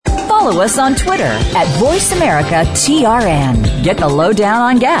follow us on Twitter at VoiceAmericaTRN. Get the lowdown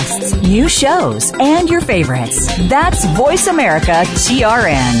on guests, new shows, and your favorites. That's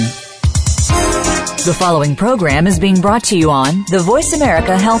VoiceAmericaTRN. The following program is being brought to you on the Voice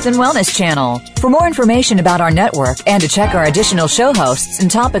America Health and Wellness Channel. For more information about our network and to check our additional show hosts and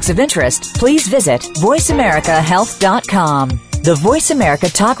topics of interest, please visit voiceamericahealth.com. The Voice America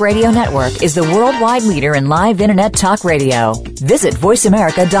Talk Radio Network is the worldwide leader in live Internet talk radio. Visit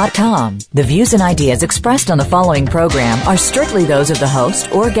voiceamerica.com. The views and ideas expressed on the following program are strictly those of the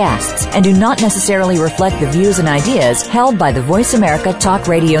host or guests and do not necessarily reflect the views and ideas held by the Voice America Talk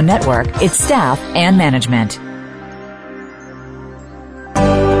Radio Network, its staff, and management.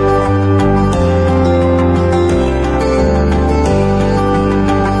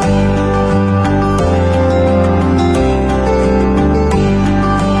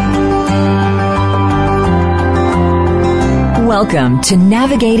 Welcome to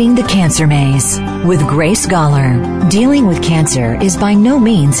Navigating the Cancer Maze with Grace Gawler. Dealing with cancer is by no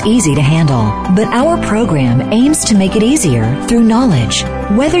means easy to handle, but our program aims to make it easier through knowledge.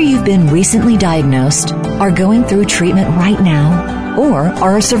 Whether you've been recently diagnosed, are going through treatment right now, or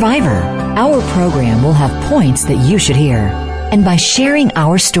are a survivor, our program will have points that you should hear. And by sharing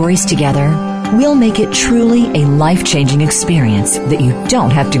our stories together, we'll make it truly a life-changing experience that you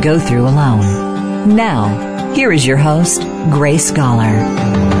don't have to go through alone. Now, here is your host, Grace Gawler.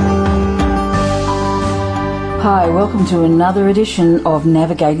 Hi, welcome to another edition of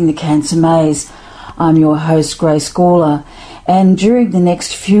Navigating the Cancer Maze. I'm your host, Grace Gawler, and during the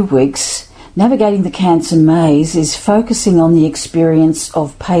next few weeks, Navigating the Cancer Maze is focusing on the experience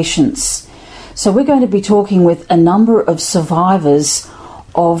of patients. So we're going to be talking with a number of survivors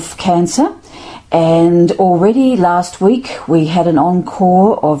of cancer, and already last week we had an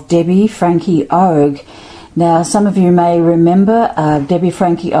encore of Debbie Frankie Ogue. Now, some of you may remember Debbie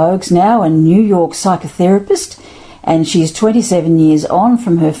Frankie Ogue's now a New York psychotherapist, and she's 27 years on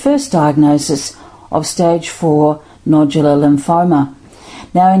from her first diagnosis of stage 4 nodular lymphoma.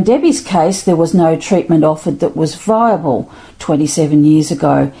 Now, in Debbie's case, there was no treatment offered that was viable 27 years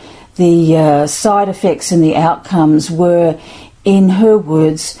ago. The side effects and the outcomes were, in her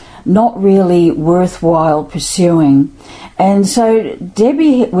words, not really worthwhile pursuing. And so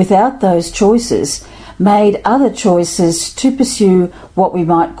Debbie, without those choices, made other choices to pursue what we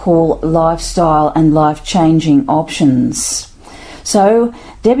might call lifestyle and life-changing options. So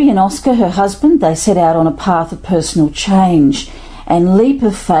Debbie and Oscar, her husband, they set out on a path of personal change. And Leap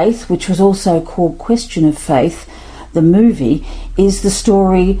of Faith, which was also called Question of Faith, the movie, is the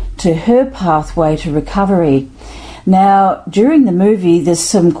story to her pathway to recovery. Now, during the movie, there's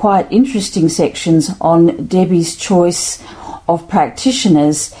some quite interesting sections on Debbie's choice of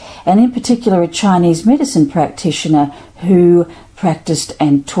practitioners, and in particular a Chinese medicine practitioner who practiced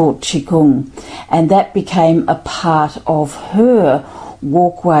and taught Qigong, and that became a part of her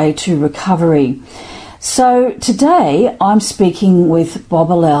walkway to recovery. So today I'm speaking with Bob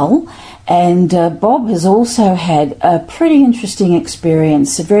Ellal, and Bob has also had a pretty interesting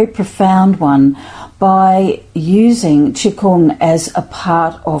experience, a very profound one, by using Qigong as a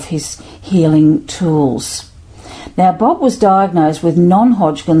part of his healing tools. Now, Bob was diagnosed with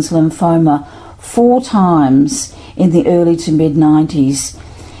non-Hodgkin's lymphoma 4 times in the early to mid-90s.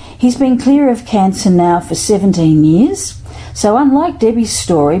 He's been clear of cancer now for 17 years. So unlike Debbie's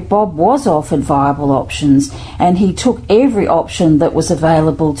story, Bob was offered viable options, and he took every option that was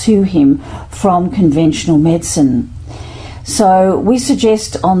available to him from conventional medicine. So we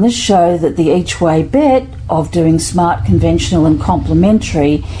suggest on this show that the each-way bet of doing smart, conventional and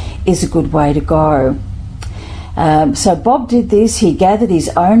complementary is a good way to go. So Bob did this, he gathered his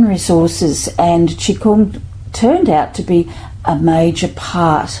own resources, and Qigong turned out to be a major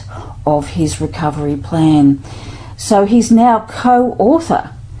part of his recovery plan. So he's now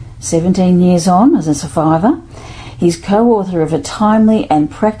co-author, 17 years on as a survivor. He's co-author of a timely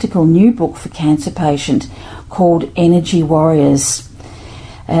and practical new book for cancer patients called Energy Warriors.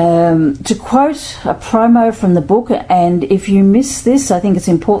 To quote a promo from the book, and if you miss this, I think it's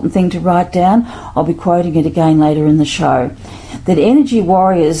an important thing to write down, I'll be quoting it again later in the show, that Energy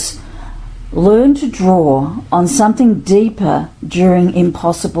Warriors learn to draw on something deeper during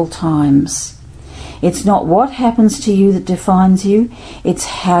impossible times. It's not what happens to you that defines you, it's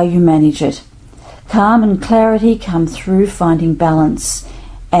how you manage it. Calm and clarity come through finding balance,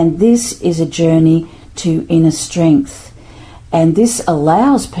 and this is a journey to inner strength. And this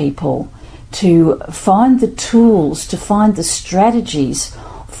allows people to find the tools, to find the strategies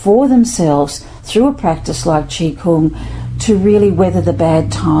for themselves through a practice like Qigong to really weather the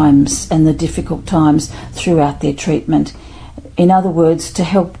bad times and the difficult times throughout their treatment. In other words, to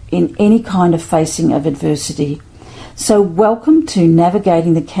help in any kind of facing of adversity. So welcome to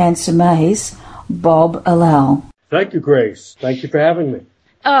Navigating the Cancer Maze, Bob Ellal. Thank you, Grace. Thank you for having me.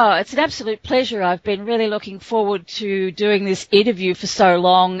 Oh, it's an absolute pleasure. I've been really looking forward to doing this interview for so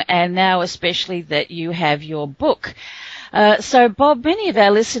long, and now especially that you have your book. So, Bob, many of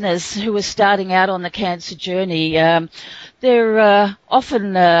our listeners who are starting out on the cancer journey, they're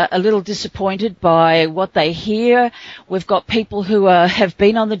often a little disappointed by what they hear. We've got people who have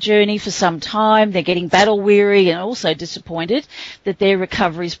been on the journey for some time. They're getting battle weary and also disappointed that their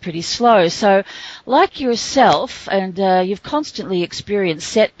recovery is pretty slow. So, like yourself, and you've constantly experienced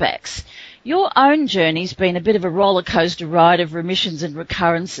setbacks, your own journey's been a bit of a roller coaster ride of remissions and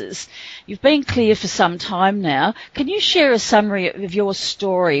recurrences. You've been clear for some time now. Can you share a summary of your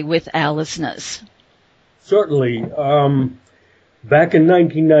story with our listeners? Certainly. Back in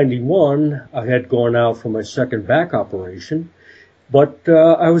 1991, I had gone out for my second back operation, but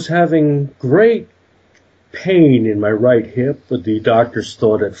I was having great pain in my right hip. But the doctors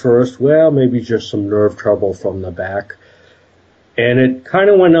thought at first, well, maybe just some nerve trouble from the back. And it kind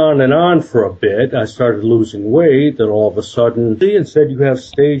of went on and on for a bit. I started losing weight, then all of a sudden, and said you have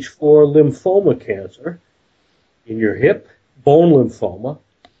stage 4 lymphoma cancer in your hip, bone lymphoma,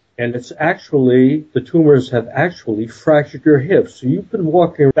 and it's actually, the tumors have actually fractured your hip. So you've been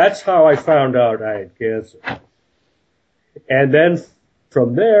walking. That's how I found out I had cancer. And then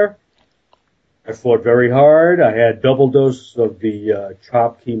from there, I fought very hard. I had double doses of the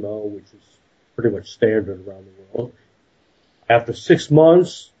CHOP chemo, which is pretty much standard around the world. After 6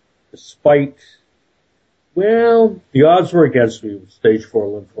 months, despite, well, the odds were against me with stage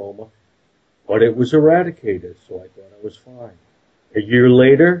 4 lymphoma, but it was eradicated, so I thought I was fine. A year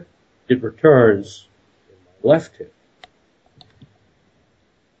later, it returns in my left hip.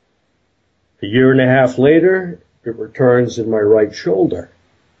 A year and a half later, it returns in my right shoulder.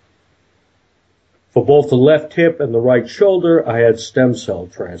 For both the left hip and the right shoulder, I had stem cell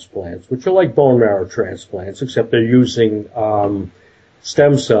transplants, which are like bone marrow transplants, except they're using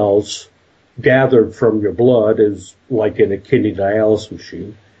stem cells gathered from your blood, as like in a kidney dialysis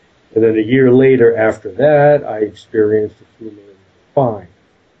machine. And then a year later after that, I experienced a tumor in my spine.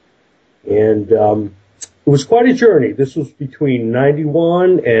 And it was quite a journey. This was between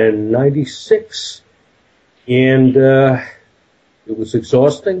 91 and 96, and it was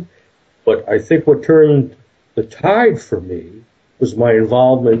exhausting. But I think what turned the tide for me was my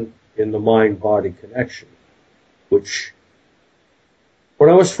involvement in the mind-body connection, which,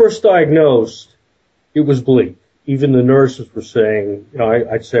 when I was first diagnosed, it was bleak. Even the nurses were saying, you know,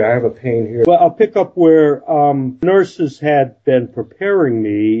 I'd say, I have a pain here. Well, I'll pick up where nurses had been preparing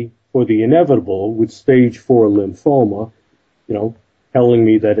me for the inevitable with stage 4 lymphoma, you know, telling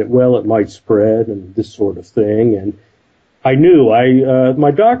me that it might spread and this sort of thing. And I knew my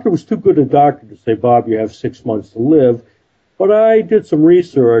doctor was too good a doctor to say, Bob, you have 6 months to live. But I did some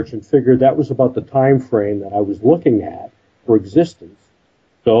research and figured that was about the time frame that I was looking at for existence.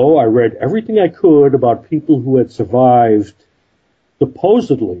 So I read everything I could about people who had survived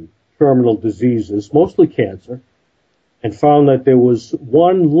supposedly terminal diseases, mostly cancer, and found that there was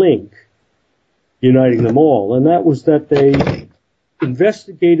one link uniting them all, and that was that they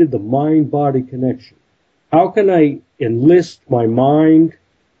investigated the mind-body connection. How can I enlist my mind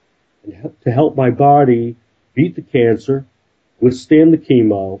to help my body beat the cancer, withstand the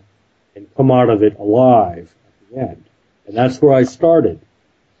chemo, and come out of it alive at the end? And that's where I started,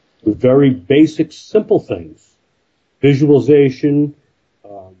 with very basic, simple things. Visualization,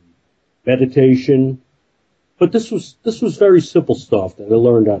 meditation. But this was very simple stuff that I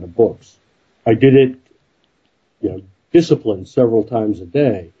learned out of books. I did it, disciplined several times a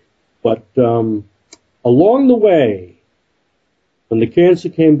day. But along the way, when the cancer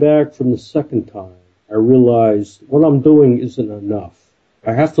came back from the second time, I realized what I'm doing isn't enough.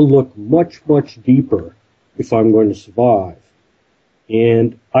 I have to look much, much deeper if I'm going to survive.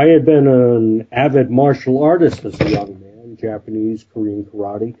 And I had been an avid martial artist as a young man, Japanese, Korean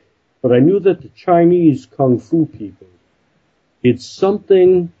karate, but I knew that the Chinese kung fu people did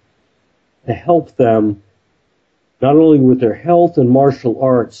something to help them, not only with their health and martial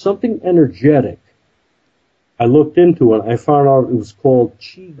arts, something energetic. I looked into it. I found out it was called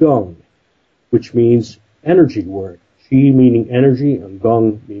Qigong, which means energy work. Qi meaning energy and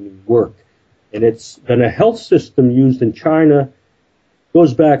Gong meaning work. And it's been a health system used in China,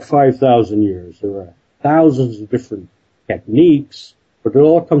 goes back 5,000 years. There are thousands of different techniques, but it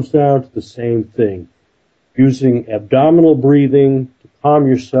all comes down to the same thing. Using abdominal breathing to calm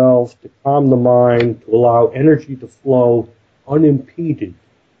yourself, to calm the mind, to allow energy to flow unimpeded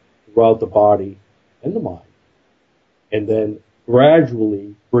throughout the body and the mind. And then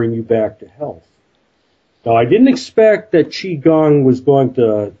gradually bring you back to health. Now, I didn't expect that Qigong was going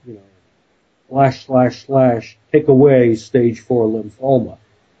to, take away stage 4 lymphoma.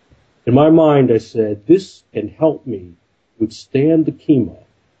 In my mind, I said, this can help me withstand the chemo,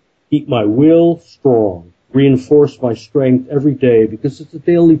 keep my will strong, reinforce my strength every day because it's a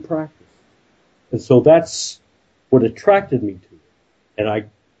daily practice. And so that's what attracted me to it. And I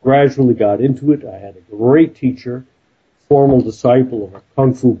gradually got into it. I had a great teacher, formal disciple of a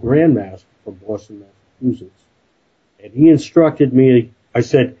Kung Fu grandmaster from Boston, Massachusetts. And he instructed me, I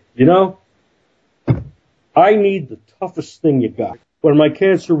said, I need the toughest thing you got. When my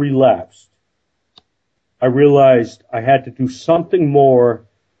cancer relapsed, I realized I had to do something more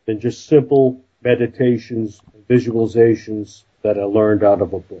than just simple meditations and visualizations that I learned out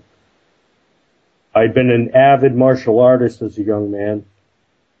of a book. I'd been an avid martial artist as a young man,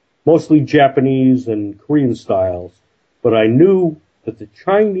 mostly Japanese and Korean styles, but I knew that the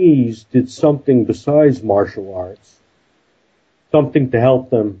Chinese did something besides martial arts, something to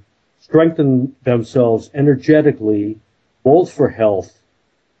help them strengthen themselves energetically, both for health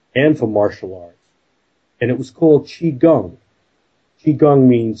and for martial arts. And it was called Qigong. Qigong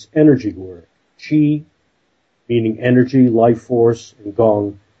means energy work. Qi meaning energy, life force, and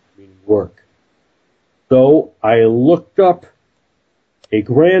Gong meaning work. So I looked up a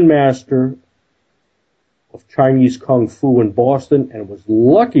grandmaster of Chinese Kung Fu in Boston and was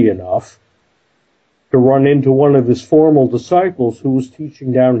lucky enough to run into one of his formal disciples who was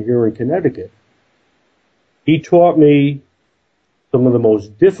teaching down here in Connecticut. He taught me some of the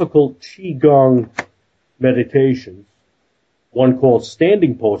most difficult Qigong meditations, one called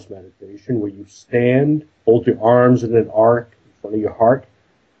standing pose meditation, where you stand, hold your arms in an arc in front of your heart,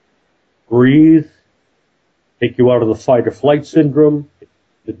 breathe, take you out of the fight or flight syndrome.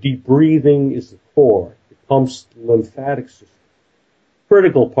 The deep breathing is the core. It pumps the lymphatic system,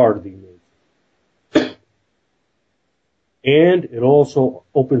 critical part of the immune system. And it also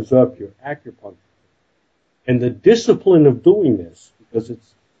opens up your acupuncture. And the discipline of doing this, because it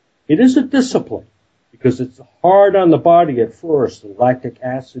is a discipline, because it's hard on the body at first, the lactic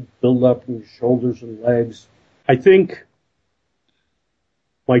acid build up in your shoulders and legs. I think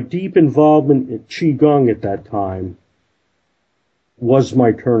my deep involvement in Qigong at that time was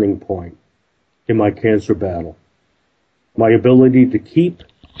my turning point in my cancer battle. My ability to keep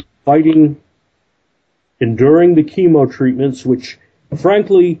fighting, enduring the chemo treatments, which,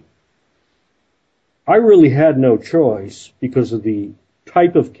 frankly, I really had no choice because of the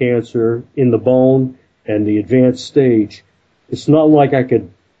type of cancer in the bone and the advanced stage. It's not like I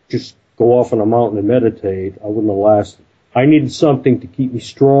could just go off on a mountain and meditate. I wouldn't have lasted. I needed something to keep me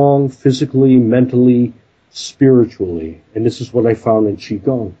strong physically, mentally, spiritually. And this is what I found in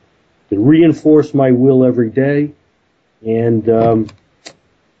Qigong. It reinforced my will every day. And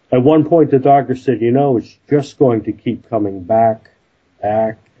at one point the doctor said, it's just going to keep coming back,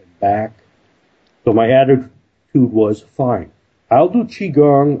 and back. So my attitude was, fine, I'll do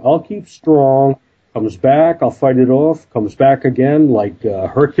Qigong, I'll keep strong, comes back, I'll fight it off, comes back again, like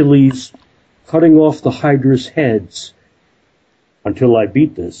Hercules cutting off the Hydra's heads until I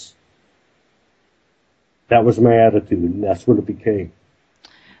beat this. That was my attitude, and that's what it became.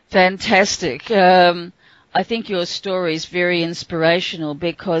 Fantastic. I think your story is very inspirational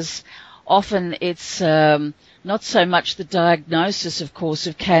because often it's not so much the diagnosis, of course,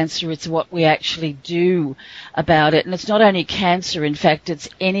 of cancer, it's what we actually do about it. And it's not only cancer, in fact, it's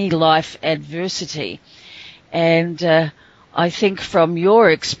any life adversity. And I think from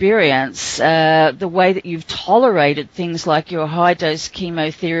your experience, the way that you've tolerated things like your high-dose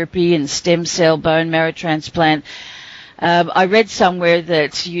chemotherapy and stem cell bone marrow transplant, I read somewhere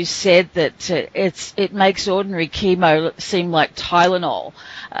that you said that it makes ordinary chemo seem like Tylenol.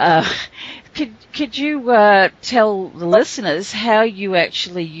 Could you tell the listeners how you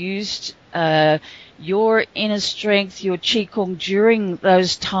actually used your inner strength, your Qigong during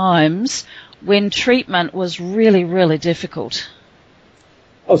those times when treatment was really, really difficult?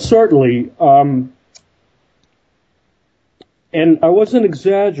 Oh, certainly. And I wasn't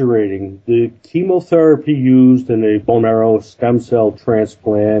exaggerating. The chemotherapy used in a bone marrow stem cell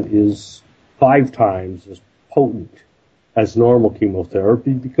transplant is 5 times as potent as normal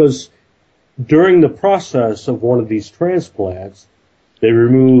chemotherapy because during the process of one of these transplants, they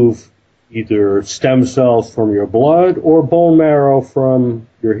remove either stem cells from your blood or bone marrow from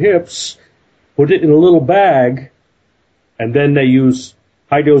your hips, put it in a little bag, and then they use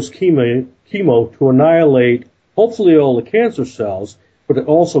high-dose chemo to annihilate hopefully all the cancer cells, but it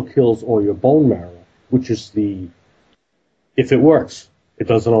also kills all your bone marrow, which is if it works. It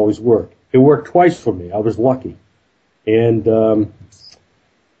doesn't always work. It worked twice for me. I was lucky. And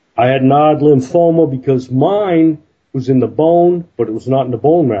I had an odd lymphoma because mine was in the bone, but it was not in the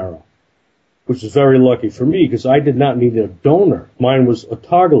bone marrow, which is very lucky for me because I did not need a donor. Mine was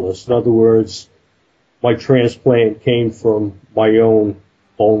autologous. In other words, my transplant came from my own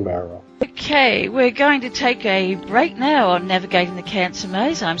bone marrow. Okay, we're going to take a break now on Navigating the Cancer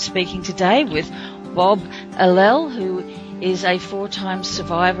Maze. I'm speaking today with Bob Ellal, who is a 4-time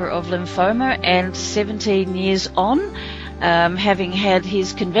survivor of lymphoma and 17 years on, having had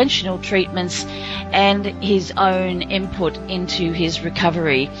his conventional treatments and his own input into his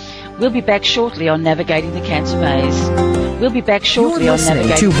recovery. We'll be back shortly on Navigating the Cancer Maze. You're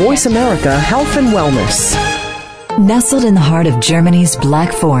listening to Voice America Health and Wellness. Nestled in the heart of Germany's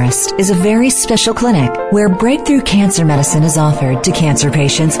Black Forest is a very special clinic where breakthrough cancer medicine is offered to cancer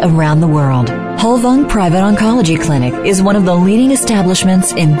patients around the world. Holvung Private Oncology Clinic is one of the leading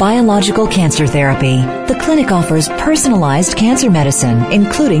establishments in biological cancer therapy. The clinic offers personalized cancer medicine,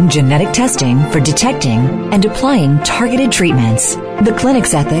 including genetic testing for detecting and applying targeted treatments. The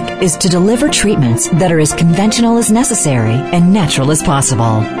clinic's ethic is to deliver treatments that are as conventional as necessary and natural as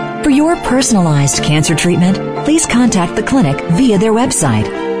possible. For your personalized cancer treatment, please contact the clinic via their website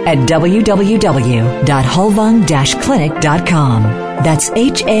at www.holvung-clinic.com. That's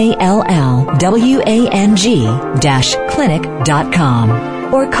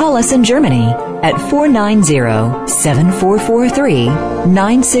HALLWANG-clinic.com. Or call us in Germany at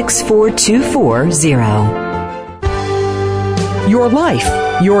 490-744-3-964-240. Your life,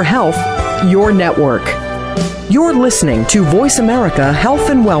 your health, your network. You're listening to Voice America Health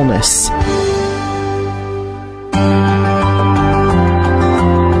and Wellness.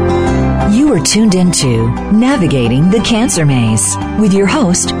 You are tuned into Navigating the Cancer Maze with your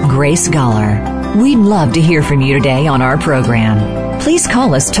host, Grace Gawler. We'd love to hear from you today on our program. Please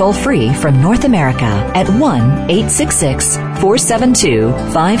call us toll-free from North America at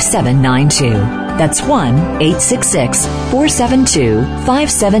 1-866-472-5792. That's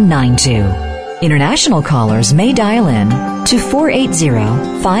 1-866-472-5792. International callers may dial in to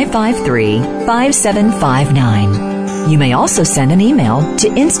 480-553-5759. You may also send an email to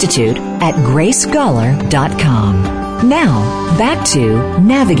institute@gracegawler.com. Now, back to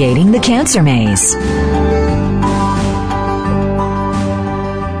Navigating the Cancer Maze.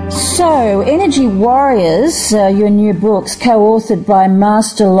 So, Energy Warriors, your new books, co-authored by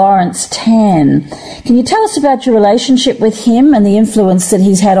Master Lawrence Tan. Can you tell us about your relationship with him and the influence that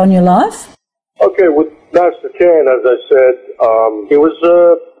he's had on your life? Okay, with Master Tan, as I said, it was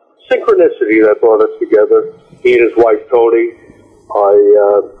synchronicity that brought us together. He and his wife, Tony. I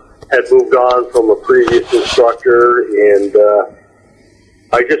had moved on from a previous instructor, and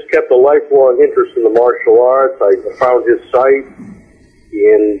I just kept a lifelong interest in the martial arts. I found his site,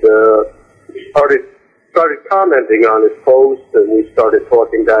 and started commenting on his posts, and we started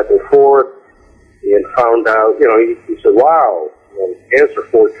talking back and forth, and found out, he said, wow, cancer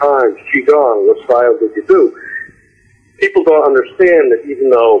 4 times, Qigong, what style did you do? People don't understand that even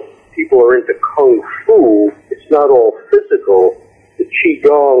though people are into Kung Fu, it's not all physical. The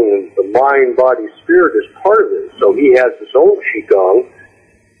Qigong and the mind, body, spirit is part of it. So he has his own Qigong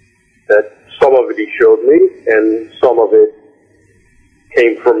that some of it he showed me, and some of it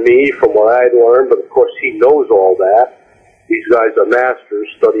came from me, from what I had learned, but of course he knows all that. These guys are masters,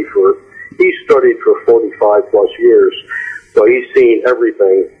 he studied for 45 plus years. So he's seen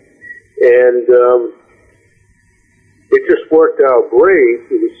everything, and it just worked out great.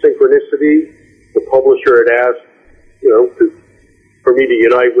 It was synchronicity. The publisher had asked, for me to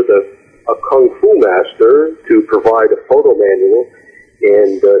unite with a Kung Fu master to provide a photo manual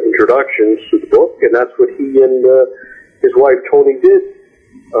and introductions to the book, and that's what he and his wife Tony did.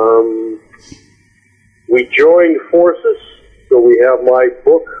 We joined forces, so we have my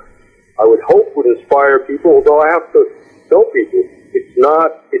book. I would hope would inspire people, although I have to tell people, it's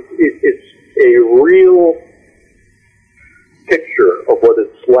a real picture of what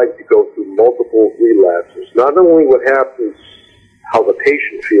it's like to go through multiple relapses. Not only what happens, how the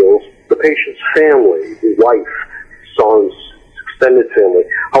patient feels, the patient's family, his wife, sons, extended family,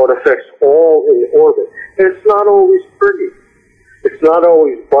 how it affects all in orbit. And it's not always pretty. It's not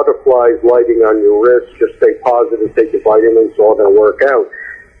always butterflies lighting on your wrist, just stay positive, take your vitamins, it's all going to work out.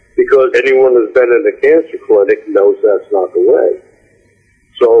 Because anyone who's been in a cancer clinic knows that's not the way.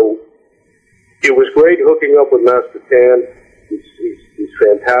 So it was great hooking up with Master Tan. He's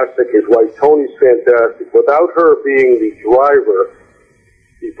fantastic. His wife Tony's fantastic. Without her being the driver,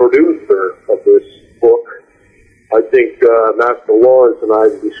 the producer of this book, I think Master Lawrence and I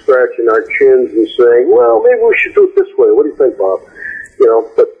would be scratching our chins and saying, well, maybe we should do it this way. What do you think, Bob?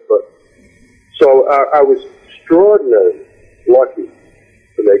 So I was extraordinarily lucky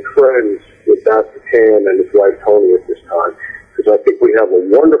to make friends with Dr. Tan and his wife Tony at this time, because I think we have a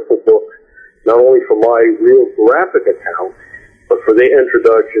wonderful book, not only for my real graphic account, but for their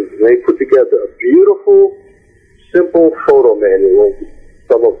introductions. And they put together a beautiful, simple photo manual,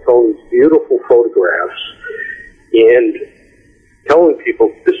 some of Tony's beautiful photographs, and telling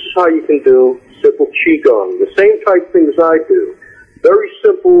people, this is how you can do simple Qigong, the same type things I do. Very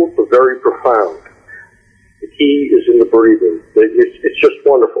simple, but very profound. The key is in the breathing. It's just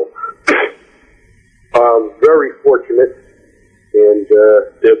wonderful. Very fortunate, and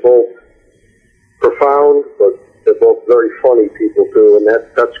they're both profound, but they're both very funny people too, and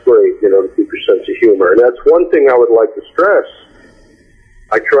that's great, to keep your sense of humor. And that's one thing I would like to stress.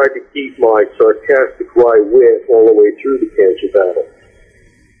 I tried to keep my sarcastic wry wit all the way through the cancer battle.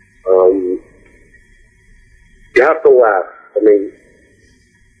 You have to laugh. I mean,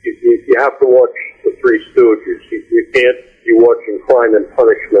 you have to watch the Three Stooges. You can't be watching Crime and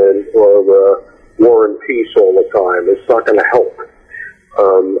Punishment or War and Peace all the time. It's not going to help.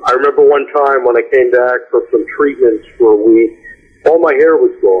 I remember one time when I came back for some treatments for a week, all my hair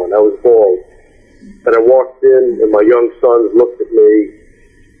was gone. I was bald. And I walked in, and my young sons looked at me,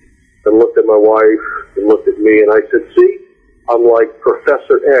 and looked at my wife, and looked at me, and I said, see, I'm like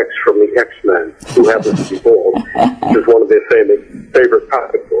Professor X from the X-Men, who happens to be bald, which is one of their favorite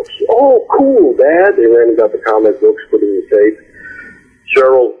comic books. Oh, cool, Dad. They ran and got the comic books, put in the tape.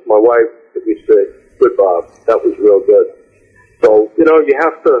 Cheryl, my wife, we said, good, Bob. That was real good. So, you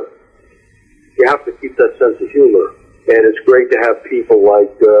have to keep that sense of humor. And it's great to have people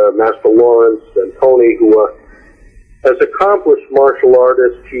like Master Lawrence and Tony, who are as accomplished martial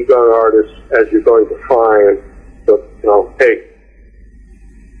artists, Qigong artists, as you're going to find. But, hey,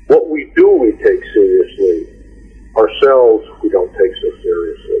 what we do we take seriously. Ourselves, we don't take so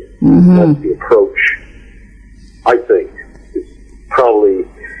seriously. Mm-hmm. That's the approach, I think, is probably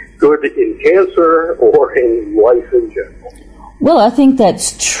good in cancer or in life in general. Well, I think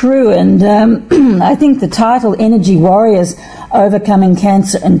that's true, and I think the title, Energy Warriors, Overcoming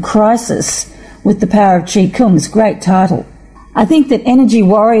Cancer and Crisis with the Power of Qigong, is a great title. I think that Energy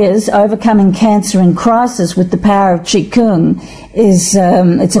Warriors, Overcoming Cancer and Crisis with the Power of Qigong is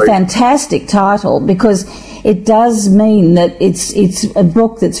it's a fantastic title, because it does mean that it's a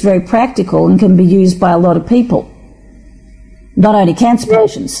book that's very practical and can be used by a lot of people, not only cancer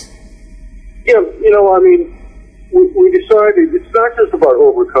patients. Yeah, we decided it's not just about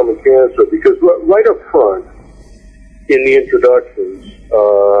overcoming cancer, because right up front in the introductions,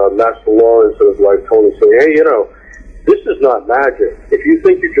 Master Lawrence and his wife Tony say, hey, this is not magic. If you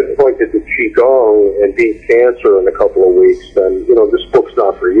think you're just going to do Qigong and beat cancer in a couple of weeks, then, this book's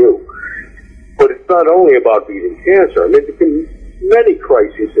not for you. But it's not only about beating cancer. I mean, there can be many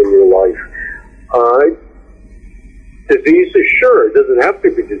crises in your life. Diseases, sure, it doesn't have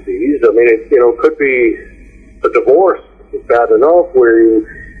to be disease. I mean, it could be a divorce is bad enough, where you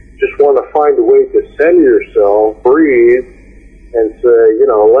just want to find a way to center yourself, breathe, and say,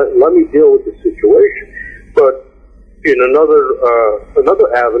 let me deal with the situation. But in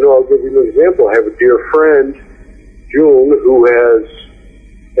another avenue, I'll give you an example. I have a dear friend, June, who has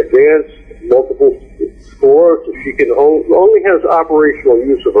advanced multiple sclerosis. She can only has operational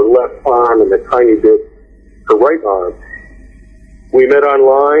use of her left arm and a tiny bit her right arm. We met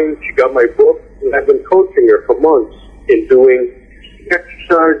online. She got my book. And I've been coaching her for months in doing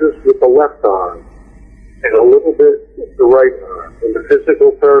exercises with the left arm and a little bit with the right arm. And the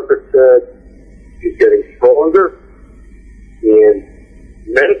physical therapist said she's getting stronger, and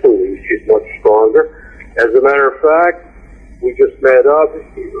mentally she's much stronger. As a matter of fact, we just met up.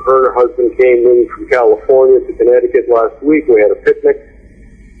 Her and her husband came in from California to Connecticut last week. We had a picnic,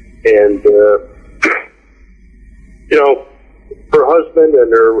 and her husband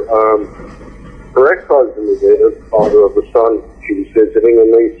and her ex-husband was there, the father of the son she was visiting,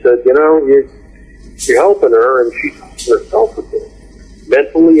 and they said, you're helping her, and she's helping herself with it,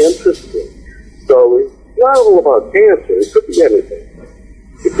 mentally and physically. So it's not all about cancer. It could be anything.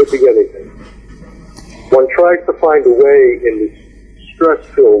 One tries to find a way in this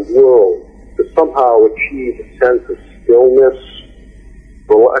stress-filled world to somehow achieve a sense of stillness,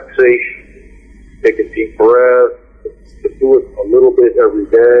 relaxation, take a deep breath, to do it a little bit every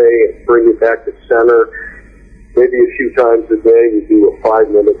day and bring it back to center. Maybe a few times a day you do a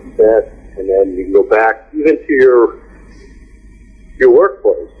 5-minute set, and then you can go back even to your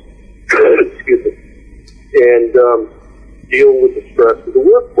workplace, excuse me, and deal with the stress of the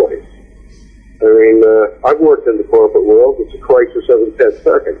workplace. I mean, I've worked in the corporate world. It's a crisis every 10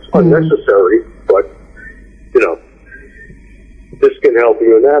 seconds. Unnecessary, but, this can help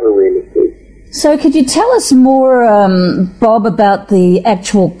you in that arena too. So could you tell us more, Bob, about the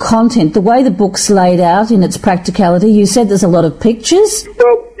actual content, the way the book's laid out in its practicality? You said there's a lot of pictures.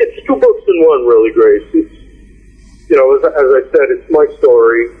 Well, it's two books in one, really, Grace. It's, you know, as I said, it's my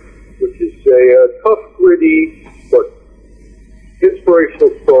story, which is a tough, gritty, but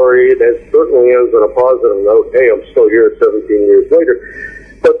inspirational story. It certainly ends on a positive note. Hey, I'm still here 17 years later.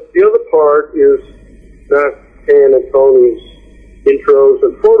 But the other part is Matt and Tony's intros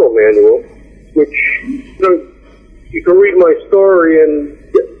and photo manual, which, you know, you can read my story and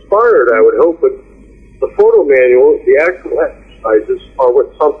get inspired, I would hope, but the photo manual, the actual exercises are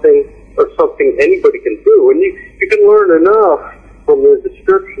something anybody can do. And you can learn enough from the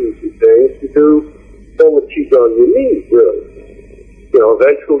descriptions and things to do all the Qigong you need, really. You know,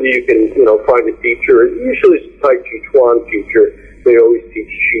 eventually you can, you know, find a teacher. Usually it's a Tai Chi Chuan teacher. They always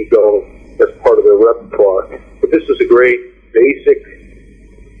teach Qigong as part of their repertoire. But this is a great, basic,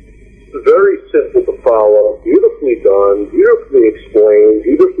 very simple to follow, beautifully done, beautifully explained,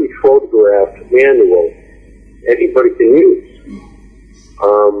 beautifully photographed manual anybody can use.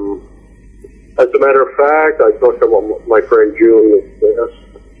 As a matter of fact, I talked to my friend Julie.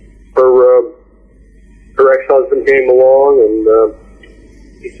 Her ex-husband came along and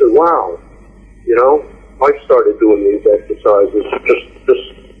he said, "Wow, you know, I started doing these exercises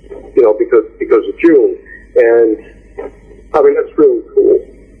just you know, because of Julie." And I mean, that's really cool.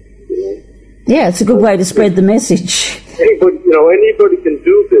 Yeah, it's a good way to spread the message. Anybody can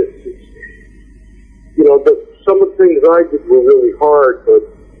do this. Some of the things I did were really hard, but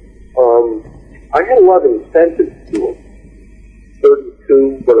I had a lot of incentives to do them.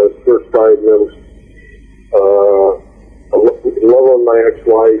 32 when I was first diagnosed. Love on my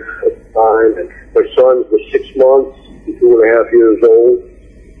ex-wife at the time, and my sons were 6 months and 2.5 years old.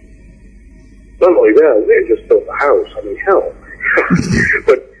 Not only that, they had just built a house. I mean, hell.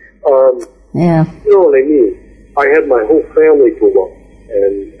 But yeah. You know what I mean? I had my whole family grow up,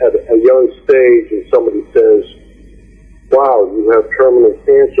 and at a young stage, and somebody says, "Wow, you have terminal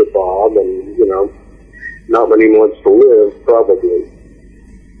cancer, Bob, and, you know, not many months to live, probably."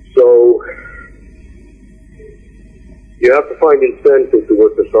 So, you have to find incentive to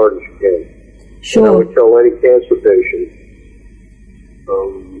work as hard as you can. Sure. And I would tell any cancer patient,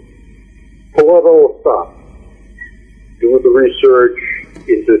 pull out all the stops. Do the research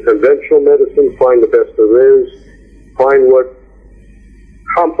into conventional medicine, find the best there is, find what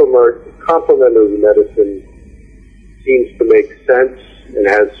complementary medicine seems to make sense and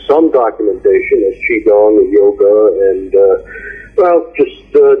has some documentation as Qigong and yoga and, just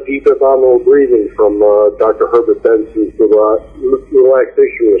deep abdominal breathing from Dr. Herbert Benson's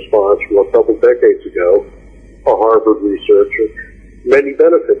relaxation response from a couple decades ago, a Harvard researcher. Many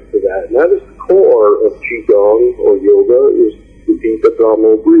benefits to that, and that is the core of Qigong or yoga, is the deep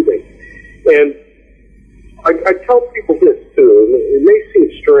abdominal breathing. And I tell people this too, and it may seem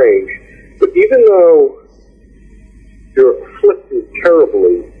strange, but even though you're afflicted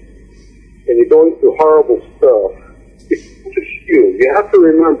terribly and you're going through horrible stuff, it's just you. You have to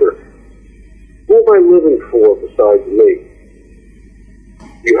remember, who am I living for besides me?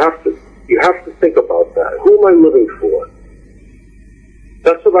 You have to think about that. Who am I living for?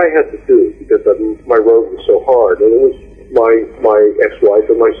 That's what I had to do because my road was so hard, and it was my ex-wife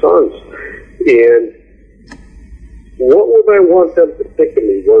and my sons. And what would I want them to think of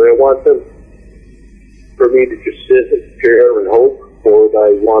me? Would I want them for me to just sit in a chair and hope, or would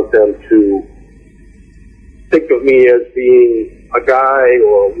I want them to think of me as being a guy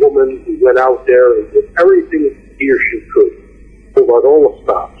or a woman who went out there and did everything he or she could, pulled out all the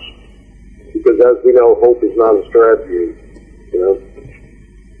stops? Because as we know, hope is not a strategy, you know.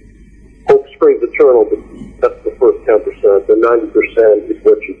 Hope springs eternal, but that's the first 10%. The 90% is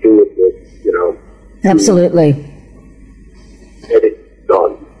what you do with it, you know. Absolutely. And it's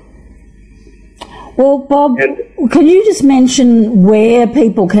done. Well, Bob, can you just mention where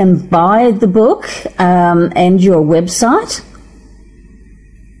people can buy the book and your website?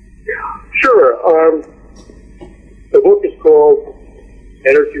 Sure. The book is called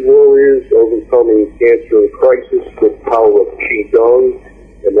Energy Warriors Overcoming Cancer and Crisis with the Power of Qigong,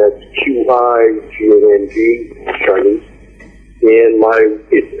 and that's Qigong, Chinese. And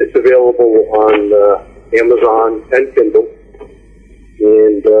it's available on Amazon and Kindle.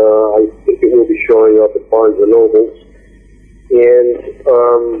 And I think it will be showing up at Barnes & Nobles. And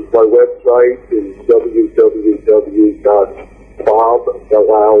my website is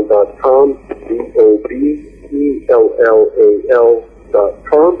www.bobellal.com,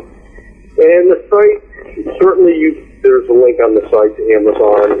 BOBELLAL.com. And the site, certainly there's a link on the site to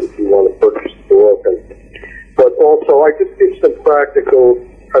Amazon if you want to purchase the book. But also, I just give some practical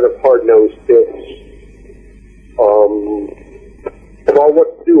kind of hard-nosed tips about what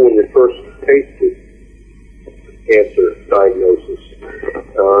to do when you first tasted cancer diagnosis.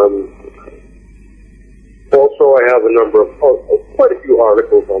 Also, I have a number of quite a few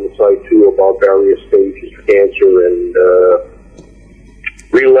articles on the site too about various stages of cancer and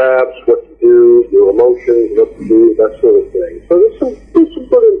relapse, what to do, your emotions, what to do, that sort of thing. So there's some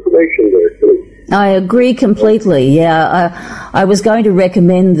good information there too. I agree completely, yeah. I was going to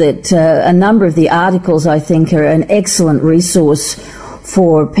recommend that a number of the articles, I think, are an excellent resource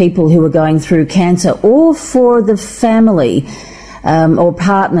for people who are going through cancer or for the family or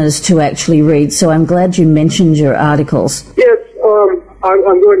partners to actually read. So I'm glad you mentioned your articles. Yes,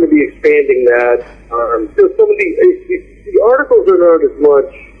 I'm going to be expanding that. So some of the articles are not as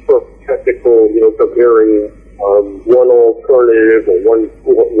much for technical, comparing one alternative or one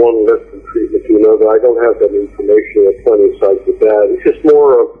list of treatment to another. I don't have that information. I have plenty of sites with that. It's just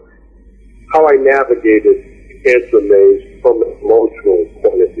more of how I navigated the cancer maze from an emotional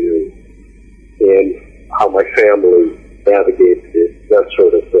point of view and how my family navigated it, that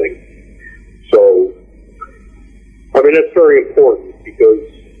sort of thing. So, that's very important because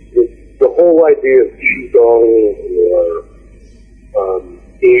the whole idea of Qigong or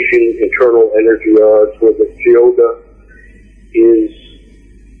Asian internal energy arts, whether it's yoga, is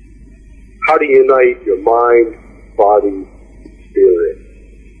how to unite your mind, body, spirit.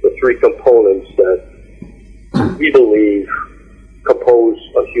 The three components that we believe compose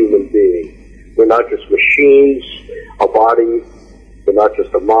a human being. We're not just machines, a body, we're not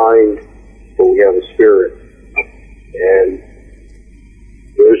just a mind, but we have a spirit. And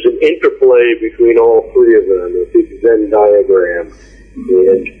there's an interplay between all three of them, a big Venn diagram.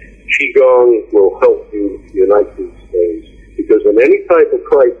 And Qigong will help you unite these things. Because in any type of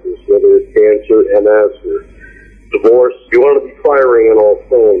crisis, whether it's cancer, MS, or divorce, you want to be firing on all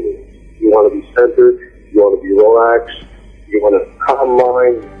cylinders. You want to be centered, you want to be relaxed, you want a calm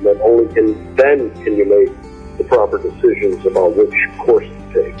mind, and then can you make the proper decisions about which course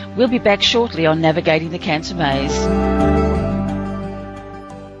to take. We'll be back shortly on Navigating the Cancer Maze.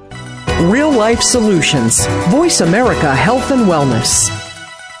 Real Life Solutions. Voice America Health and Wellness.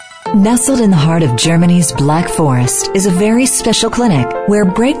 Nestled in the heart of Germany's Black Forest is a very special clinic where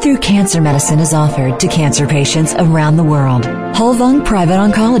breakthrough cancer medicine is offered to cancer patients around the world. Holvung Private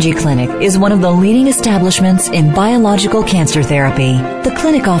Oncology Clinic is one of the leading establishments in biological cancer therapy. The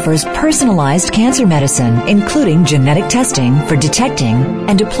clinic offers personalized cancer medicine, including genetic testing for detecting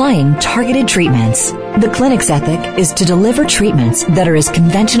and applying targeted treatments. The clinic's ethic is to deliver treatments that are as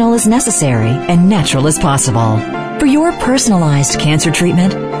conventional as necessary and natural as possible. For your personalized cancer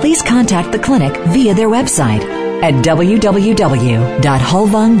treatment, please contact the clinic via their website at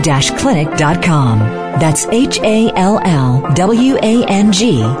www.holvung-clinic.com. That's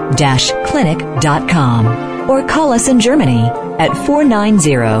HALLWANG-clinic.com. Or call us in Germany at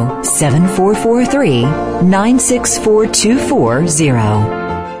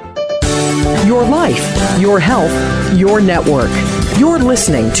 490-744-3-964-240. Your life, your health, your network. You're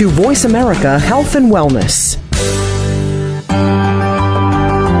listening to Voice America Health and Wellness.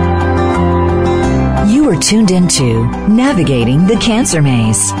 You are tuned into Navigating the Cancer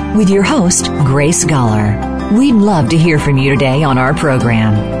Maze with your host, Grace Gawler. We'd love to hear from you today on our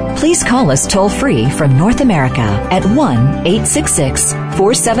program. Please call us toll-free from North America at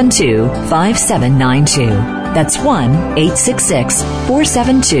 1-866-472-5792. That's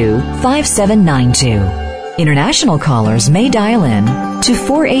 1-866-472-5792. International callers may dial in to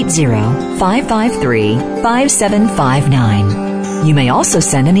 480-553-5759. You may also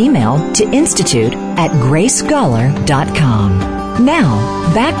send an email to institute@gracegawler.com. Now,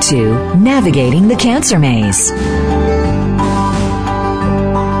 back to Navigating the Cancer Maze.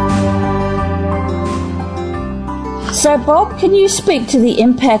 So, Bob, can you speak to the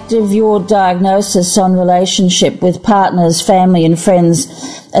impact of your diagnosis on relationship with partners, family and friends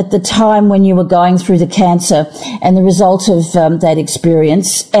at the time when you were going through the cancer and the result of that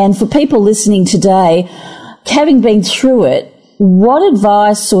experience? And for people listening today, having been through it, what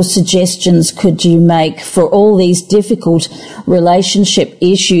advice or suggestions could you make for all these difficult relationship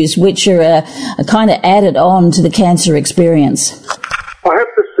issues which are kind of added on to the cancer experience? I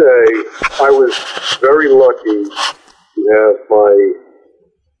have to say I was very lucky to have my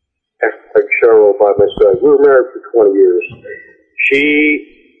ex Cheryl by my side. We were married for 20 years. She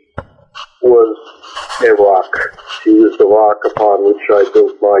was a rock. She was the rock upon which I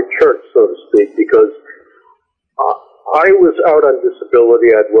built my church, so to speak, because I was out on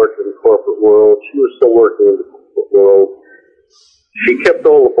disability. I'd worked in the corporate world. She was still working in the corporate world. She kept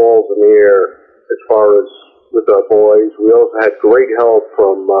all the balls in the air as far as with our boys. We also had great help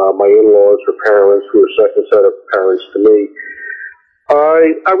from my in-laws, her parents, who were second set of parents to me.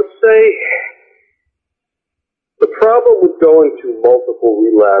 I would say the problem with going to multiple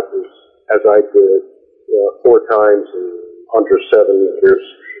relapses, as I did 4 times in under 7 years,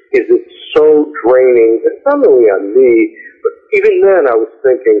 is it's so draining. It's not only on me, but even then I was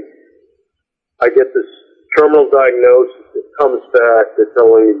thinking, I get this terminal diagnosis, it comes back, they're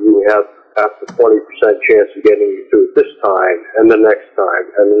telling you have up to 20% chance of getting through this time, and the next time,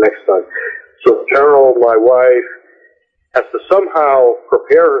 and the next time. So Carol, my wife, has to somehow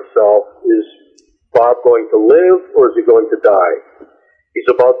prepare herself. Is Bob going to live, or is he going to die?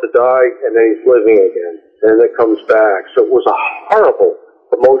 He's about to die, and then he's living again, and then it comes back. So it was a horrible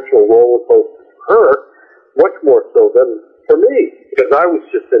emotional roller coaster for her, much more so than for me, because I was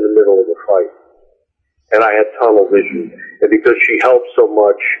just in the middle of a fight, and I had tunnel vision. And because she helped so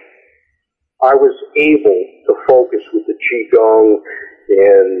much, I was able to focus with the Qigong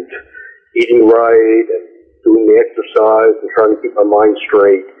and eating right and doing the exercise and trying to keep my mind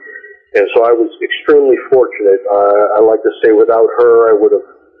straight. And so I was extremely fortunate. I like to say without her, I would have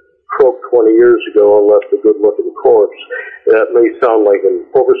croaked 20 years ago and left a good-looking corpse. That may sound like an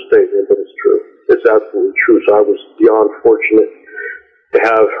overstatement, but it's true. It's absolutely true. So I was beyond fortunate to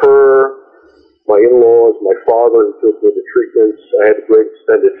have her, my in-laws, my father who took me to treatments. I had a great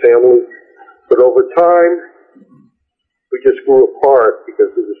extended family. But over time, we just grew apart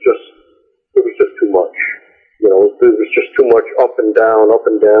because it was just too much. You know, it was just too much up and down, up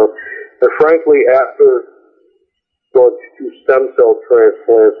and down. And frankly, after going to 2 stem cell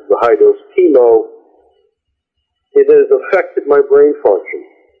transplants, the high-dose chemo, it has affected my brain function,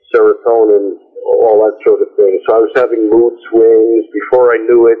 serotonin, all that sort of thing. So I was having mood swings before I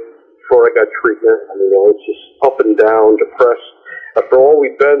knew it, before I got treatment. I mean, it's just up and down, depressed. After all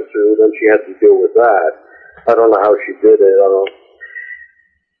we've been through, then she had to deal with that. I don't know how she did it. I don't know.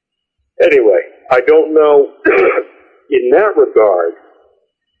 Anyway, I don't know in that regard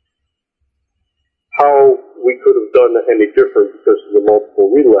how we could have done any different because of the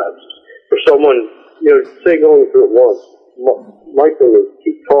multiple relapses. For someone, say going through it once, my thing is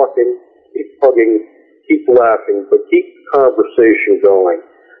keep talking, keep hugging, keep laughing, but keep the conversation going.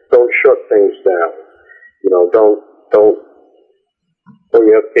 Don't shut things down. Don't, when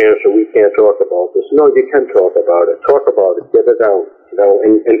you have cancer, we can't talk about this. No, you can talk about it. Talk about it. Get it out.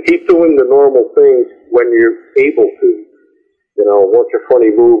 And keep doing the normal things when you're able to. Watch a funny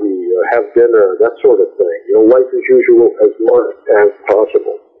movie, have dinner, that sort of thing. Life as usual as much as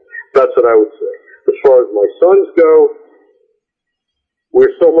possible. That's what I would say. As far as my sons go,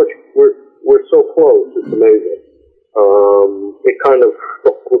 we're so close. It's amazing. It kind of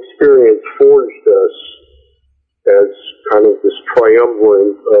experience forged us as kind of this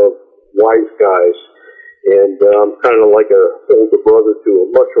triumvirate of wise guys. And I'm kind of like a older brother to a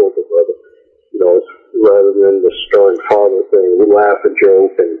much older brother, rather than the stern father thing. We laugh and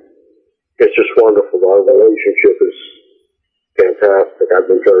joke, and it's just wonderful. Our relationship is fantastic. I've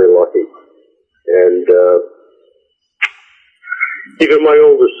been very lucky. And even my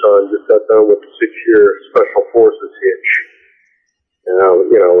oldest son just got done with the 6-year Special Forces hitch,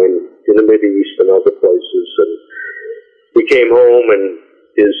 in the Mideast and other places. And we came home, and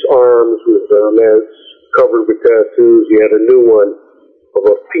his arms with meds covered with tattoos. He had a new one of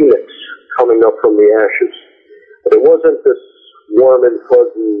a phoenix coming up from the ashes. But it wasn't this warm and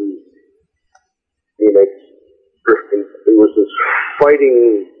fuzzy phoenix drifting. It was this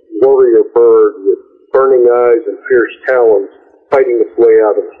fighting warrior bird with burning eyes and fierce talons fighting its way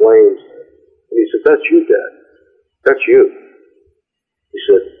out of flames. And he said, "That's you, Dad. That's you." He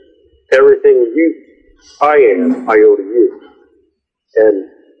said, "Everything I am, I owe to you." And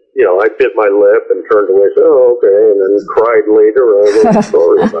I bit my lip and turned away and said, "Oh, okay," and then cried later. I wrote a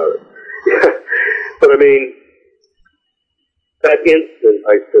story about it. Yeah. But I mean, that instant,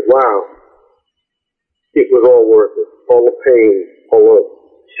 I said, wow, it was all worth it. All the pain, all the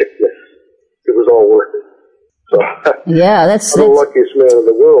sickness, it was all worth it. So, yeah, that's the luckiest man in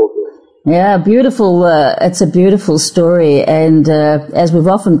the world. Yeah, beautiful. It's a beautiful story. And as we've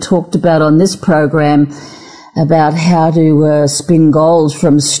often talked about on this program, about how to spin gold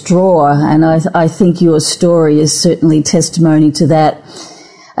from straw, and I think your story is certainly testimony to that.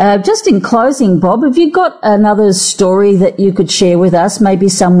 Just in closing, Bob, have you got another story that you could share with us? Maybe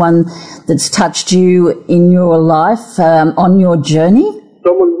someone that's touched you in your life, on your journey?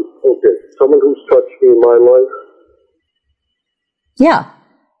 Someone who's touched me in my life? Yeah.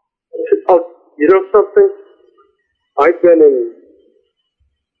 Oh, you know something? I've been in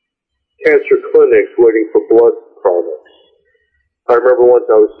cancer clinics waiting for blood products. I remember once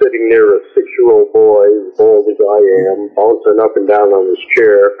I was sitting near a 6-year-old boy, as old as I am, bouncing up and down on his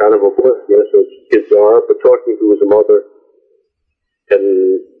chair, kind of oblivious as kids are, but talking to his mother. And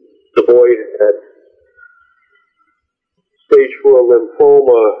the boy had stage 4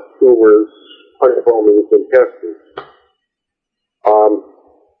 lymphoma tumors undergoing his intestines.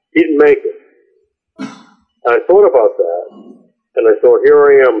 He didn't make it. And I thought about that, and I thought,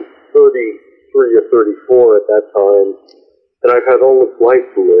 here I am, 33 or 34 at that time, and I've had all this life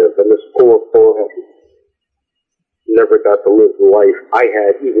to live, and this poor boy never got to live the life I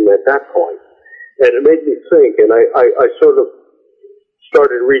had even at that point. And it made me think, and I sort of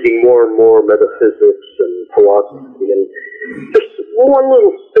started reading more and more metaphysics and philosophy, and just one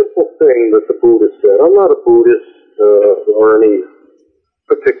little simple thing that the Buddha said. I'm not a Buddhist or any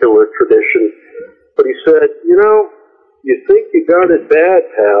particular tradition, but he said, you know, you think you got it bad,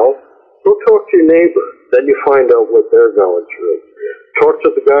 pal, go talk to your neighbor. Then you find out what they're going through. Talk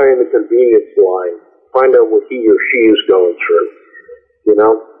to the guy in the convenience line. Find out what he or she is going through. You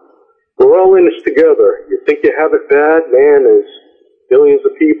know? We're all in this together. You think you have it bad? Man, there's billions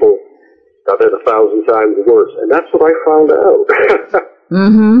of people got it 1,000 times worse. And that's what I found out.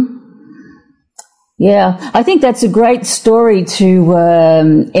 Mm-hmm. Yeah, I think that's a great story to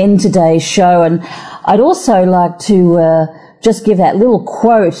end today's show. And I'd also like to just give that little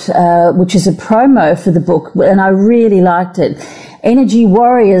quote, which is a promo for the book, and I really liked it. Energy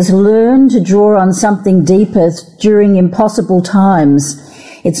warriors learn to draw on something deeper during impossible times.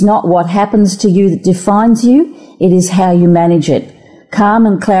 It's not what happens to you that defines you, it is how you manage it. Calm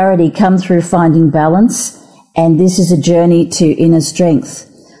and clarity come through finding balance, and this is a journey to inner strength.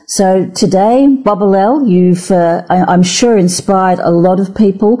 So today, Bob Ellal, you've, I'm sure, inspired a lot of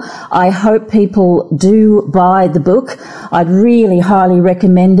people. I hope people do buy the book. I'd really highly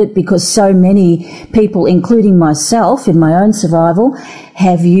recommend it because so many people, including myself in my own survival,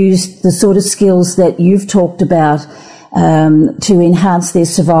 have used the sort of skills that you've talked about to enhance their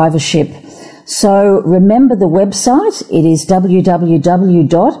survivorship. So remember the website. It is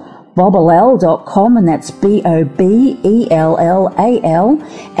www.bobellal.com, and that's BOBELLAL,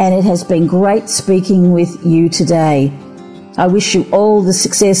 and it has been great speaking with you today. I wish you all the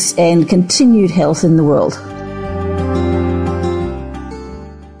success and continued health in the world.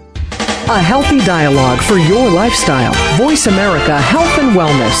 A healthy dialogue for your lifestyle. Voice America Health and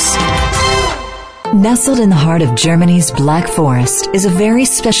Wellness. Nestled in the heart of Germany's Black Forest is a very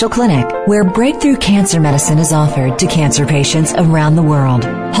special clinic where breakthrough cancer medicine is offered to cancer patients around the world.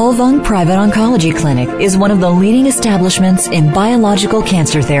 Holvung Private Oncology Clinic is one of the leading establishments in biological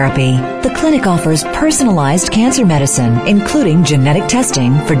cancer therapy. The clinic offers personalized cancer medicine, including genetic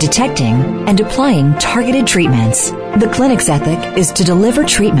testing for detecting and applying targeted treatments. The clinic's ethic is to deliver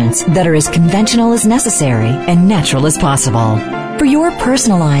treatments that are as conventional as necessary and natural as possible. For your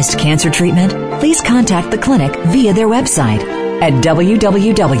personalized cancer treatment, please contact the clinic via their website at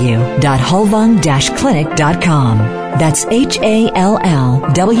www.holvung-clinic.com. That's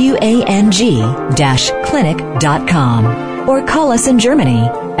HALLWANG-clinic.com. Or call us in Germany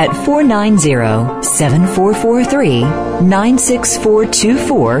at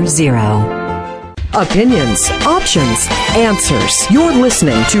 490-744-3-964-240. Opinions, options, answers. You're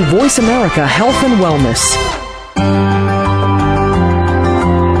listening to Voice America Health and Wellness.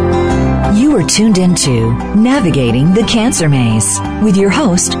 You are tuned into Navigating the Cancer Maze with your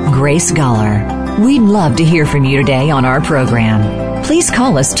host, Grace Gawler. We'd love to hear from you today on our program. Please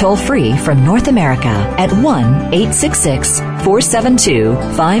call us toll-free from North America at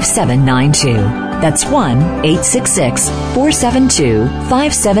 1-866-472-5792. That's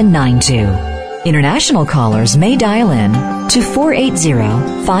 1-866-472-5792. International callers may dial in to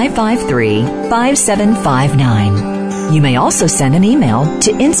 480-553-5759. You may also send an email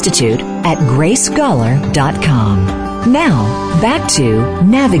to institute@gracegawler.com. Now, back to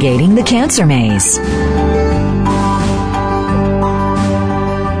Navigating the Cancer Maze.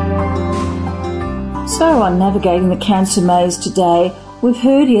 So on Navigating the Cancer Maze today, we've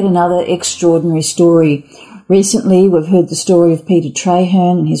heard yet another extraordinary story. Recently, we've heard the story of Peter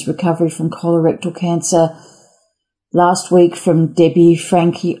Traherne and his recovery from colorectal cancer. Last week from Debbie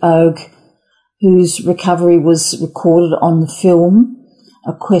Frankie Oak, whose recovery was recorded on the film,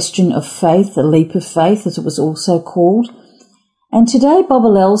 A Question of Faith, A Leap of Faith, as it was also called. And today, Bob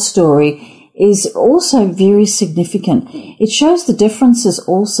Ellal's story is also very significant. It shows the differences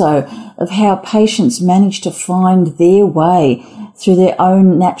also of how patients manage to find their way through their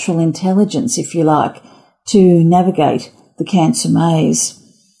own natural intelligence, if you like, to navigate the cancer maze.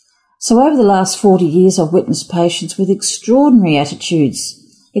 So over the last 40 years, I've witnessed patients with extraordinary attitudes,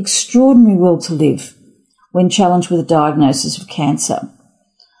 extraordinary will to live, when challenged with a diagnosis of cancer.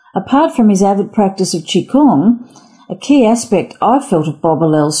 Apart from his avid practice of Qigong, a key aspect I felt of Bob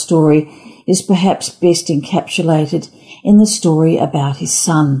Ellel's story is perhaps best encapsulated in the story about his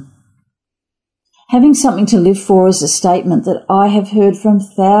son. Having something to live for is a statement that I have heard from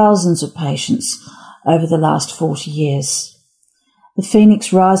thousands of patients over the last 40 years. The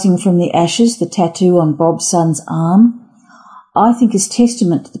phoenix rising from the ashes, the tattoo on Bob's son's arm, I think is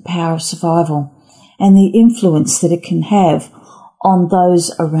testament to the power of survival and the influence that it can have on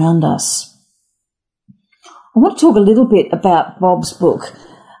those around us. I want to talk a little bit about Bob's book.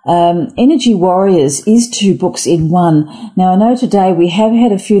 Energy Warriors is 2 books in one. Now, I know today we have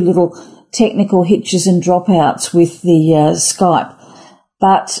had a few little technical hitches and dropouts with the Skype,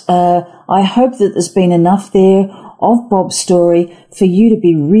 but I hope that there's been enough there of Bob's story for you to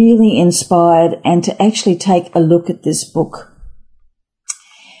be really inspired and to actually take a look at this book.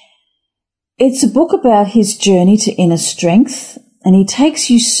 It's a book about his journey to inner strength, and he takes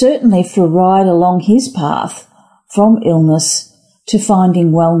you certainly for a ride along his path from illness to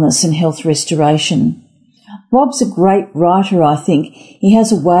finding wellness and health restoration. Bob's a great writer, I think. He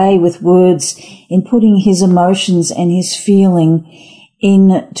has a way with words in putting his emotions and his feeling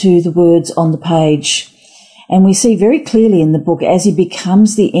into the words on the page. And we see very clearly in the book, as he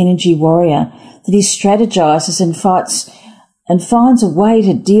becomes the energy warrior, that he strategizes and fights and finds a way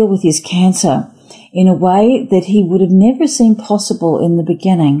to deal with his cancer in a way that he would have never seen possible in the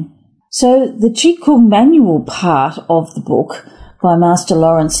beginning. So the Qigong manual part of the book by Master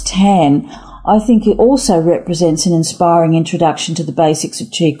Lawrence Tan, I think it also represents an inspiring introduction to the basics of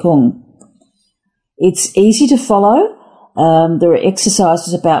Qigong. It's easy to follow. There are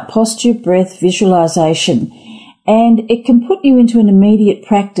exercises about posture, breath, visualization, and it can put you into an immediate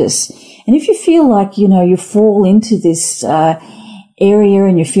practice. And if you feel like, you fall into this area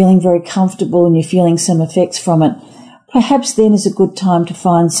and you're feeling very comfortable and you're feeling some effects from it, perhaps then is a good time to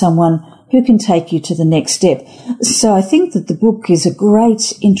find someone who can take you to the next step. So I think that the book is a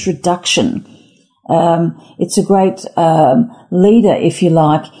great introduction. It's a great leader, if you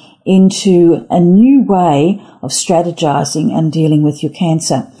like, into a new way of strategizing and dealing with your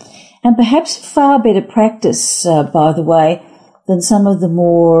cancer. And perhaps far better practice, by the way, than some of the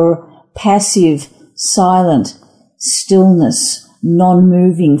more passive, silent, stillness,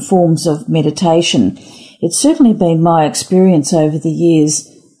 non-moving forms of meditation. It's certainly been my experience over the years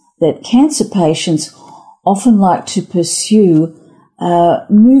that cancer patients often like to pursue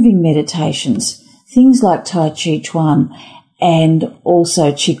moving meditations, things like Tai Chi Chuan and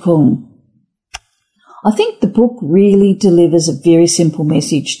also Qigong. I think the book really delivers a very simple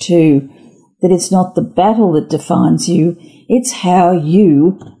message too, that it's not the battle that defines you, it's how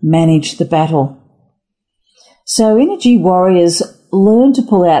you manage the battle. So Energy Warriors learn to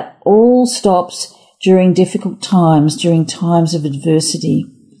pull out all stops during difficult times, during times of adversity.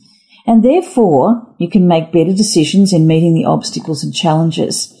 And therefore, you can make better decisions in meeting the obstacles and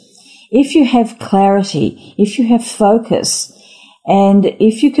challenges. If you have clarity, if you have focus, and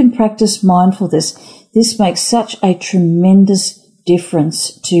if you can practice mindfulness, this makes such a tremendous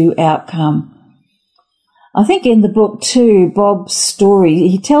difference to outcome. I think in the book too, Bob's story,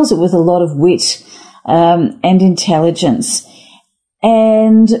 he tells it with a lot of wit and intelligence.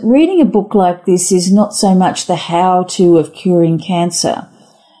 And reading a book like this is not so much the how-to of curing cancer,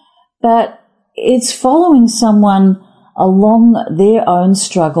 but it's following someone along their own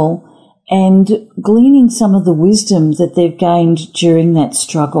struggle and gleaning some of the wisdom that they've gained during that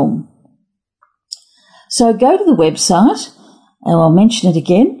struggle. So go to the website, and I'll mention it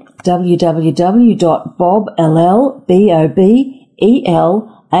again,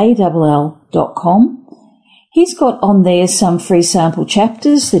 www.bobellell.com. He's got on there some free sample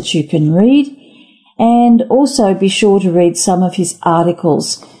chapters that you can read, and also be sure to read some of his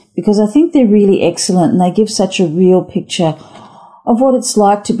articles, because I think they're really excellent and they give such a real picture of what it's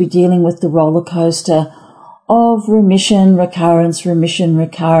like to be dealing with the roller coaster of remission, recurrence,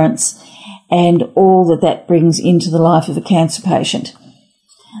 and all that brings into the life of a cancer patient.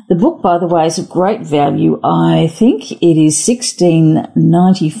 The book, by the way, is of great value. I think it is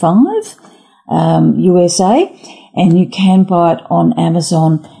 $16.95 USA, and you can buy it on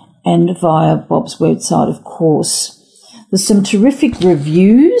Amazon and via Bob's website, of course. There's some terrific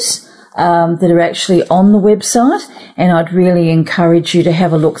reviews that are actually on the website, and I'd really encourage you to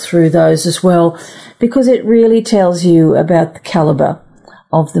have a look through those as well, because it really tells you about the calibre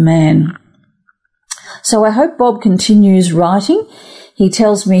of the man. So I hope Bob continues writing. He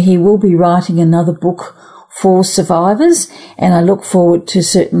tells me he will be writing another book for survivors, and I look forward to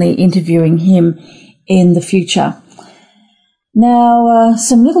certainly interviewing him in the future. Now,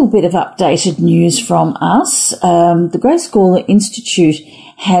 some little bit of updated news from us. The Grace Gawler Institute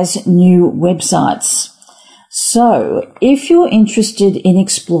has new websites. So, if you're interested in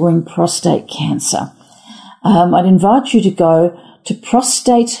exploring prostate cancer, I'd invite you to go to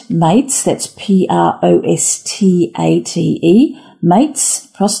Prostate Mates, that's Prostate, mates,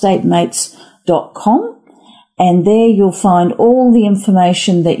 prostatemates.com, and there you'll find all the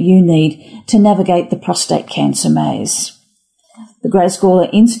information that you need to navigate the prostate cancer maze. The Grace Gawler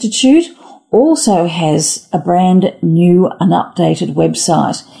Institute also has a brand new and updated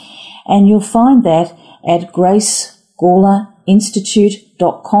website, and you'll find that at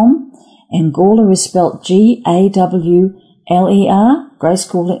gracegawlerinstitute.com, and Gawler is spelt Gawler,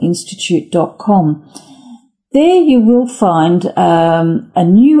 gracegawlerinstitute.com. There you will find a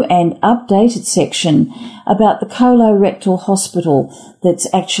new and updated section about the colorectal hospital that's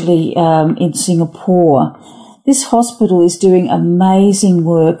actually in Singapore. This hospital is doing amazing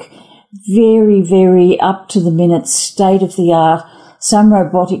work, very, very up to the minute, state of the art, some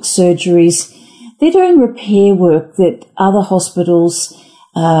robotic surgeries. They're doing repair work that other hospitals,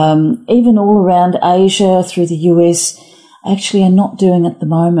 even all around Asia through the US, actually are not doing at the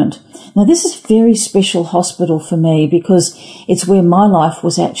moment. Now, this is a very special hospital for me because it's where my life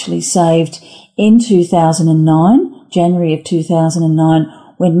was actually saved in 2009, January of 2009,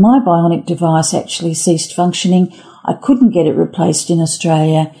 when my bionic device actually ceased functioning. I couldn't get it replaced in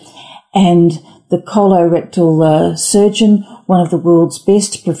Australia, and the colorectal surgeon, one of the world's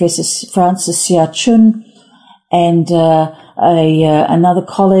best, Professor Francis Sia Chun, and another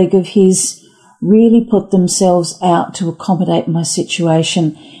colleague of his, really put themselves out to accommodate my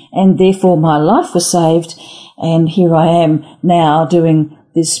situation, and therefore my life was saved, and here I am now doing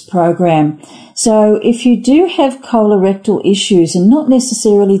this program. So if you do have colorectal issues, and not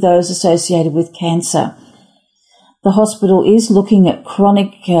necessarily those associated with cancer, the hospital is looking at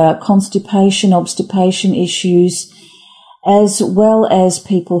chronic constipation, obstipation issues, as well as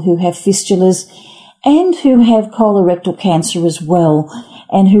people who have fistulas and who have colorectal cancer as well,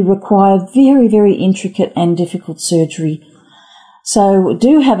 and who require very, very intricate and difficult surgery. So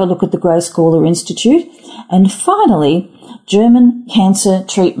do have a look at the Grace Gawler Institute. And finally,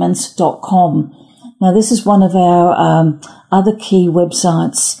 GermanCancerTreatments.com. Now, this is one of our other key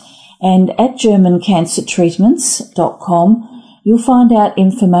websites. And at GermanCancerTreatments.com, you'll find out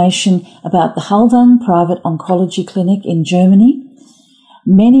information about the Halvang Private Oncology Clinic in Germany.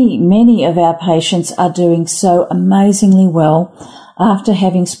 Many of our patients are doing so amazingly well after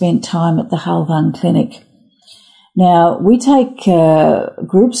having spent time at the Halvang Clinic. Now, we take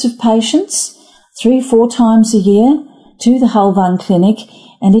groups of patients 3-4 times a year to the Halvang Clinic,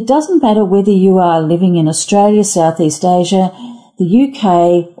 and it doesn't matter whether you are living in Australia, Southeast Asia, the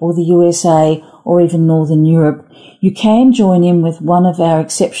UK or the USA, or even Northern Europe. You can join in with one of our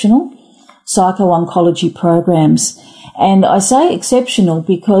exceptional psycho-oncology programs. And I say exceptional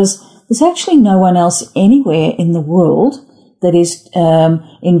because there's actually no one else anywhere in the world that is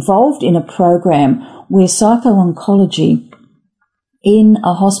involved in a program where psycho-oncology in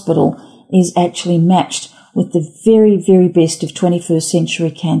a hospital is actually matched with the very, very best of 21st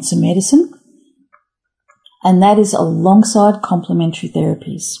century cancer medicine. And that is alongside complementary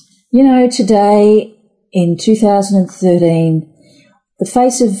therapies. You know, today in 2013, the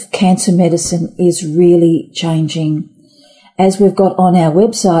face of cancer medicine is really changing. As we've got on our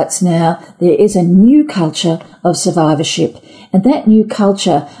websites now, there is a new culture of survivorship, and that new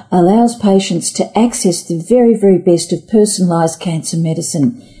culture allows patients to access the very, very best of personalised cancer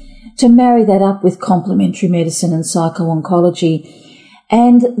medicine, to marry that up with complementary medicine and psycho-oncology.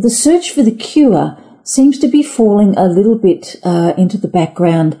 And the search for the cure seems to be falling a little bit into the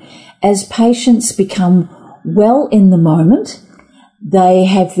background as patients become well in the moment. They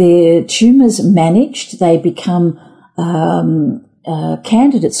have their tumours managed, they become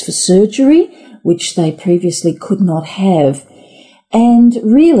candidates for surgery, which they previously could not have. And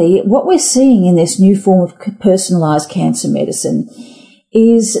really, what we're seeing in this new form of personalised cancer medicine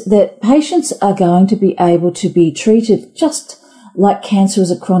is that patients are going to be able to be treated just like cancer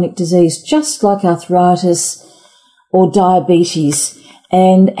is a chronic disease, just like arthritis or diabetes,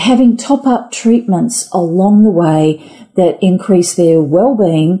 and having top-up treatments along the way that increase their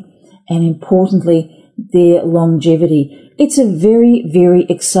well-being and, importantly, their longevity. It's a very, very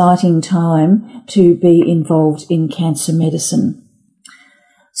exciting time to be involved in cancer medicine.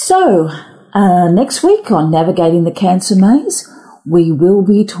 So, next week on Navigating the Cancer Maze, we will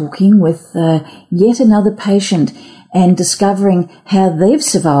be talking with yet another patient and discovering how they've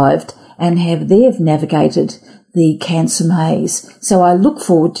survived and how they've navigated the cancer maze. So I look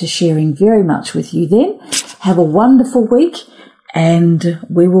forward to sharing very much with you then. Have a wonderful week. and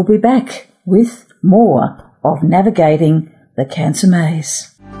we will be back with more of Navigating the Cancer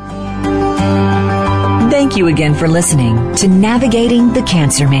Maze. Thank you again for listening to Navigating the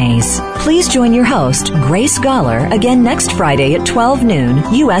Cancer Maze. Please join your host, Grace Gawler, again next Friday at 12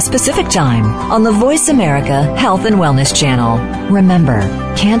 noon U.S. Pacific Time on the Voice America Health and Wellness Channel. Remember,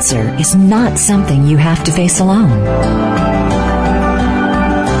 cancer is not something you have to face alone.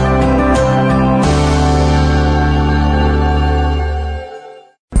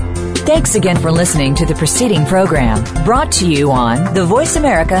 Thanks again for listening to the preceding program, brought to you on the Voice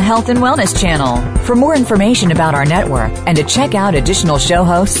America Health and Wellness Channel. For more information about our network and to check out additional show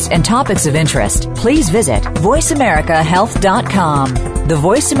hosts and topics of interest, please visit voiceamericahealth.com. The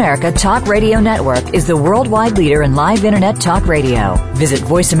Voice America Talk Radio Network is the worldwide leader in live Internet talk radio. Visit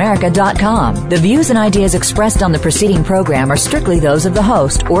voiceamerica.com. The views and ideas expressed on the preceding program are strictly those of the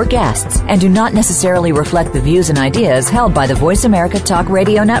host or guests and do not necessarily reflect the views and ideas held by the Voice America Talk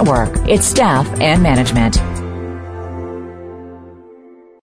Radio Network, its staff, and management.